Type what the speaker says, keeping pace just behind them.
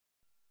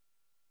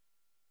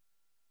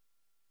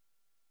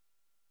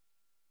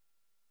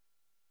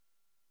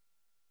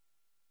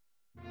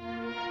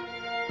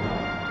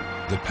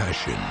the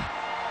passion,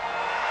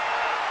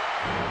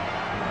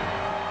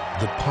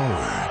 the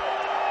power,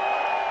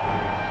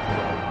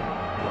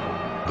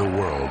 the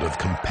world of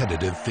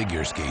competitive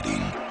figure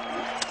skating.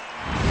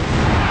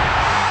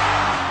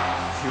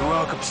 You're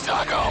welcome,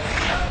 Stockholm.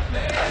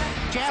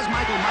 Chaz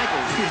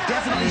Michaels is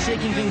definitely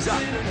shaking things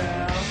up.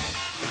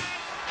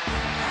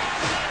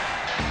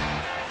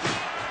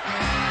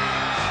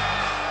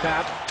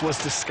 That was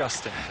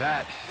disgusting.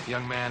 That,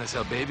 young man, is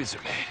how babies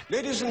are made.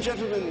 Ladies and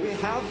gentlemen, we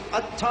have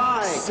a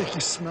tie. Sick,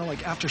 you smell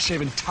like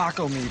after-shaven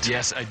taco meat.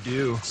 Yes, I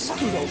do.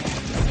 Suck it over.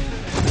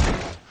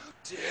 How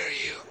dare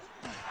you?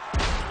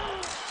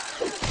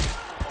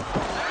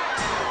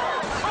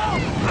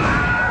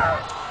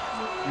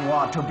 You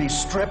are to be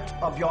stripped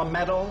of your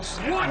medals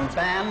and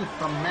banned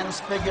from men's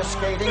figure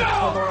skating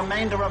for the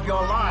remainder of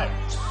your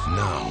lives.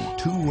 Now,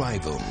 two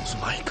rivals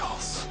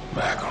Michaels.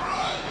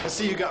 McElroy. I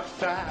see you got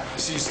fat. I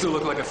see you still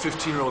look like a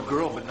 15-year-old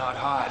girl, but not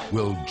hot.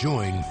 will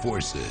join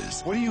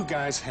forces. What do you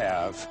guys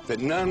have that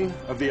none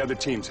of the other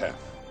teams have?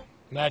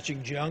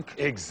 Matching junk.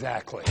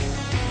 Exactly.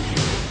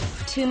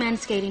 Two men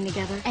skating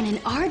together, and in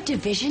our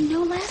division,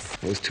 no less.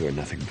 Those two are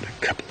nothing but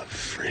a couple of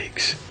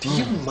freaks. Do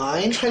you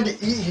mind trying to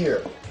eat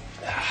here?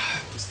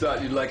 Just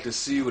thought you'd like to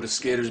see what a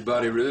skater's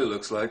body really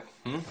looks like.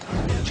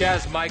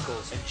 Chaz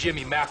Michaels and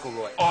Jimmy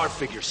McElroy are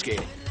figure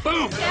skating.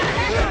 Boom!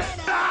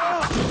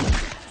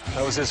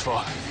 That was his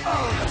fault.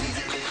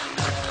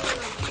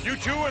 You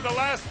two are the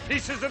last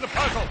pieces of the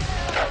puzzle.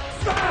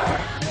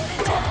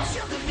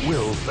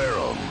 Will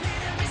Ferrell,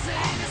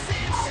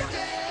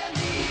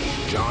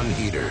 John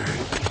Heder,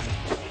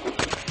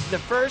 The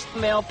first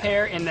male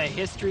pair in the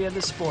history of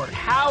the sport.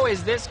 How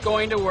is this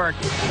going to work?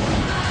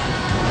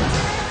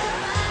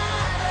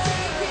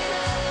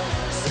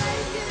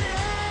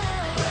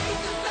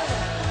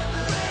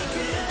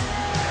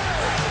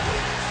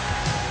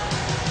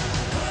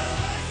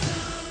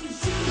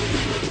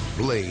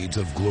 Blades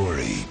of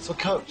Glory. So,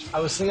 Coach, I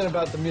was thinking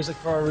about the music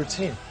for our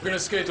routine. We're gonna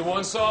skate to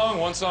one song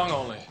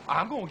only.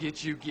 I'm gonna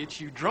get you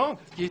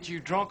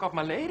drunk off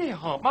my lady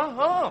hump, my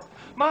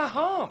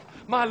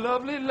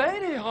lovely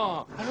lady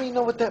hump. I don't even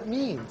know what that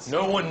means.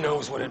 No one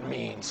knows what it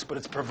means, but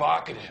it's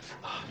provocative.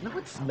 No,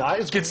 it's not.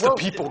 It's Gets the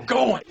gross. people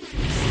going.